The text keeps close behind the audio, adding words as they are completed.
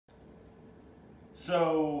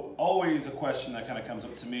So always a question that kind of comes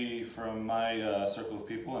up to me from my circle of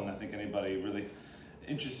people, and I think anybody really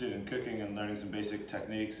interested in cooking and learning some basic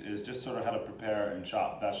techniques, is just sort of how to prepare and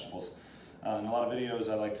chop vegetables. In a lot of videos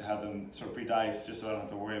I like to have them sort of pre-diced just so I don't have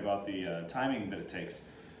to worry about the timing that it takes.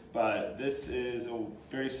 But this is a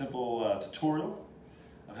very simple tutorial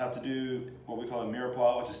of how to do what we call a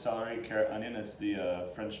Mirepoix, which is celery, carrot, onion. It's the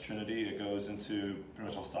French trinity. It goes into pretty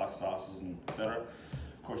much all stock sauces and etc.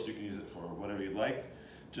 Of course, you can use it for whatever you like.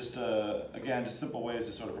 Just again, just simple ways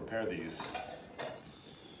to sort of prepare these.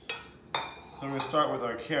 So we're going to start with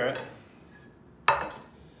our carrot.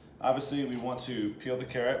 Obviously, we want to peel the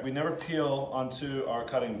carrot. We never peel onto our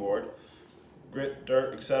cutting board. Grit,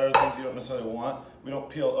 dirt, etc., things you don't necessarily want. We don't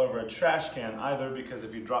peel over a trash can either, because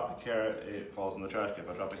if you drop the carrot, it falls in the trash can.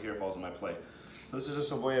 If I drop it here, it falls in my plate. So this is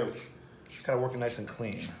just a way of kind of working nice and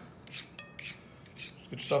clean. Just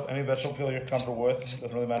get yourself any vegetable peel you're comfortable with.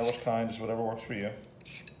 Doesn't really matter which kind, just whatever works for you.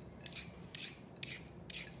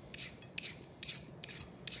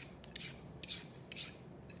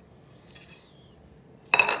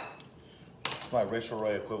 It's my Rachel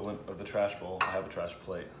Ray equivalent of the trash bowl. I have a trash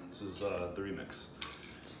plate. This is the remix.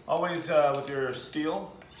 Always with your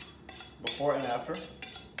steel, before and after.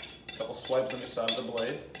 A couple swipes on each side of the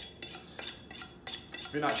blade. If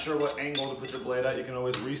you're not sure what angle to put your blade at, you can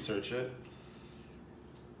always research it.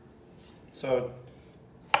 So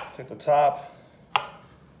take the top,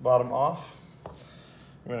 bottom off.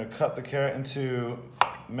 We're going to cut the carrot into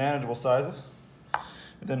manageable sizes.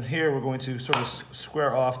 And then here we're going to sort of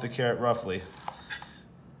square off the carrot roughly.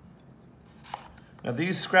 Now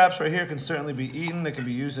these scraps right here can certainly be eaten. They can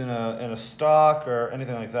be used in a stock or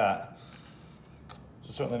anything like that.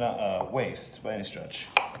 So certainly not waste by any stretch.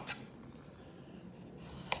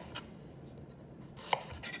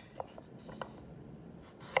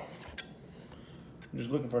 I'm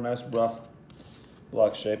just looking for a nice rough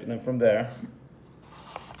block shape, and then from there,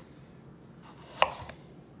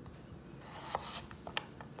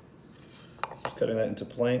 just cutting that into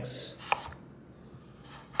planks.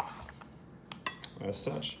 As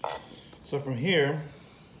such. So from here,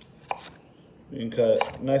 you can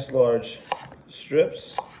cut nice large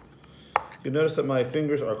strips. You'll notice that my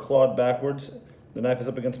fingers are clawed backwards. The knife is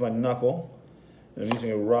up against my knuckle, and I'm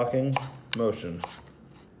using a rocking motion.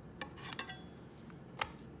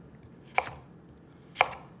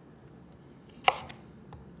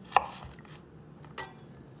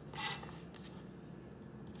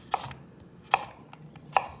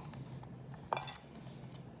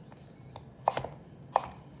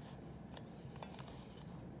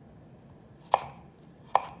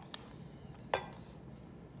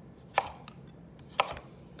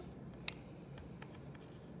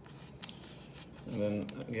 And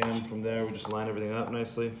then again, from there, we just line everything up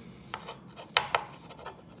nicely.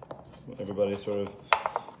 Everybody's sort of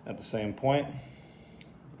at the same point.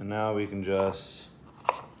 And now we can just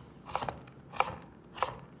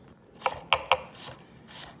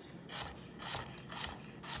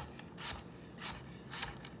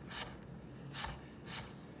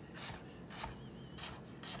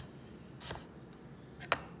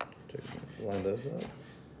line those up.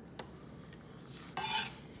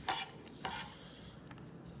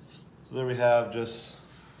 So there we have just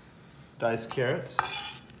diced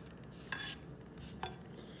carrots.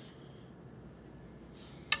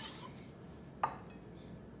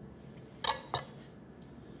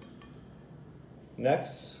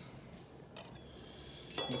 Next,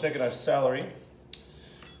 we're taking our celery.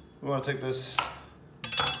 We want to take this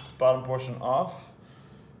bottom portion off,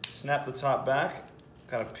 snap the top back,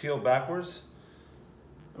 kind of peel backwards,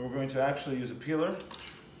 and we're going to actually use a peeler.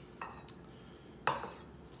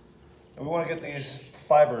 And we want to get these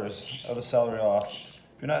fibers of the celery off.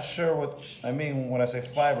 If you're not sure what I mean when I say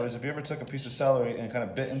fibers, if you ever took a piece of celery and kind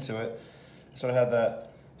of bit into it, sort of had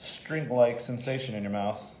that string-like sensation in your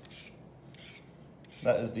mouth,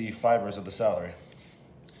 that is the fibers of the celery.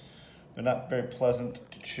 They're not very pleasant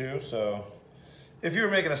to chew, so if you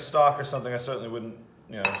were making a stock or something, I certainly wouldn't,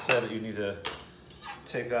 say that you need to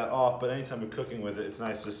take that off, but anytime you're cooking with it, it's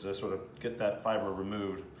nice just to sort of get that fiber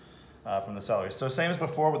removed from the celery. So same as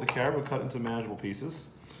before with the carrot, we'll cut into manageable pieces.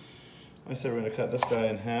 I say we're going to cut this guy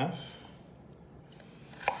in half.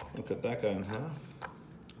 We'll cut that guy in half.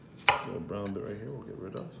 A little brown bit right here we'll get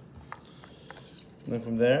rid of. And then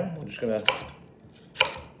from there, we're just going to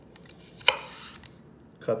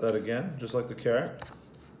cut that again, just like the carrot.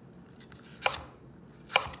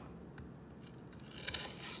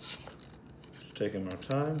 Just taking our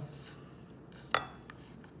time.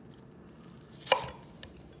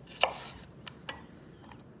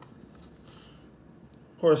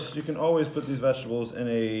 course, you can always put these vegetables in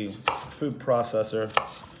a food processor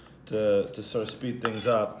to sort of speed things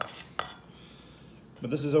up.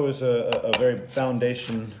 But this is always a very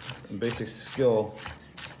foundation and basic skill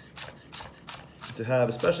to have,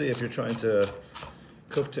 especially if you're trying to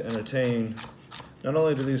cook to entertain. Not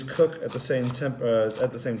only do these cook at the same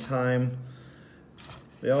time,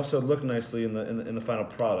 they also look nicely in the final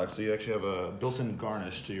product. So you actually have a built-in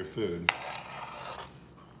garnish to your food.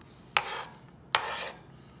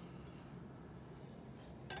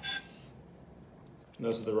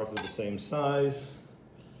 Notice that they're roughly the same size.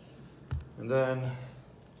 And then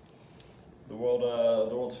the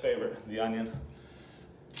world's favorite, the onion.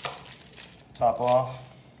 Top off,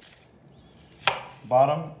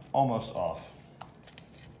 bottom almost off.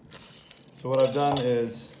 So what I've done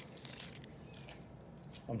is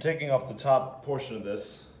I'm taking off the top portion of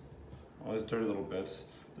this, all these dirty little bits.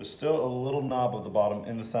 There's still a little knob of the bottom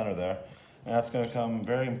in the center there, and that's going to come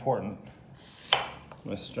very important. I'm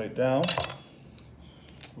going to straight down.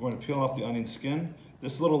 We're going to peel off the onion skin.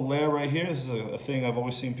 This little layer right here, this is a thing I've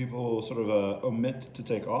always seen people sort of omit to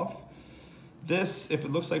take off. This, if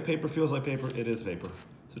it looks like paper, feels like paper, it is paper.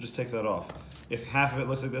 So just take that off. If half of it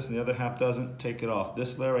looks like this and the other half doesn't, take it off.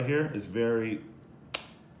 This layer right here is very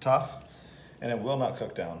tough and it will not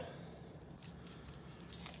cook down.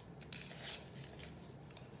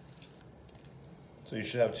 So you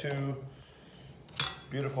should have two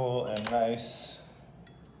beautiful and nice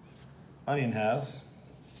onion halves.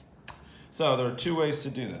 So there are two ways to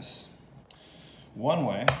do this. One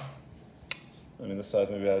way, this size,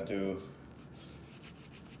 maybe I would do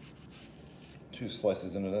 2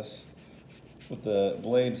 slices into this. With the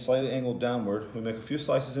blade slightly angled downward, we make a few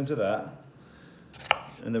slices into that,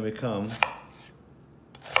 and then we come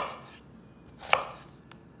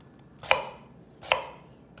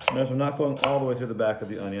notice I'm not going all the way through the back of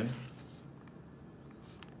the onion.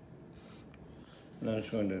 And then I'm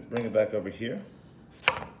just going to bring it back over here.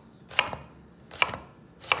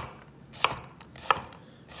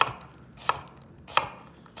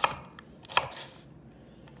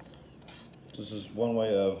 This is one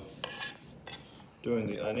way of doing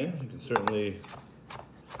the onion. You can certainly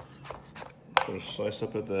sort of slice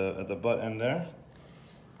up at the butt end there.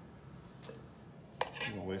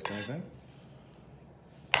 Don't waste anything.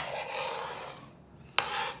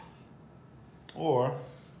 Or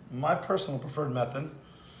my personal preferred method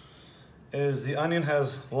is the onion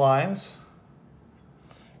has lines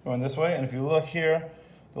going this way, and if you look here,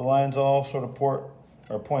 the lines all sort of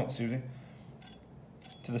point, excuse me,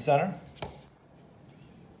 to the center.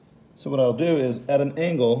 So what I'll do is at an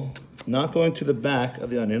angle, not going to the back of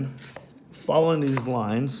the onion, following these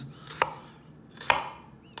lines.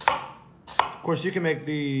 Of course, you can make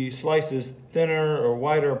the slices thinner or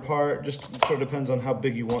wider apart, just sort of depends on how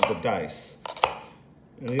big you want the dice.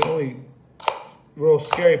 And the only real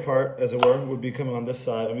scary part, as it were, would be coming on this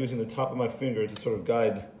side. I'm using the top of my finger to sort of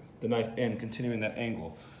guide the knife in, continuing that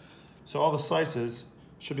angle. So all the slices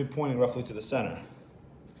should be pointing roughly to the center.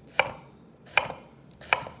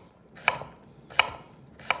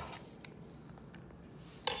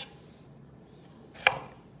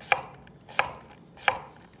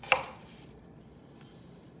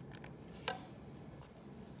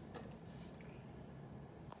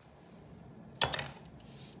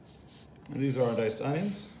 And these are our diced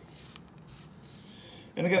onions.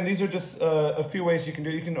 And again, these are just a few ways you can do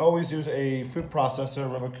it. You can always use a food processor,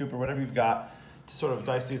 rubber cooper, whatever you've got to sort of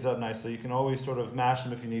dice these up nicely. You can always sort of mash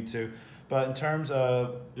them if you need to. But in terms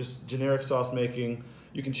of just generic sauce making,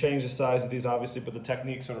 you can change the size of these obviously, but the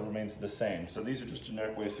technique sort of remains the same. So these are just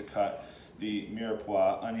generic ways to cut the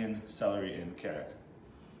Mirepoix onion, celery, and carrot.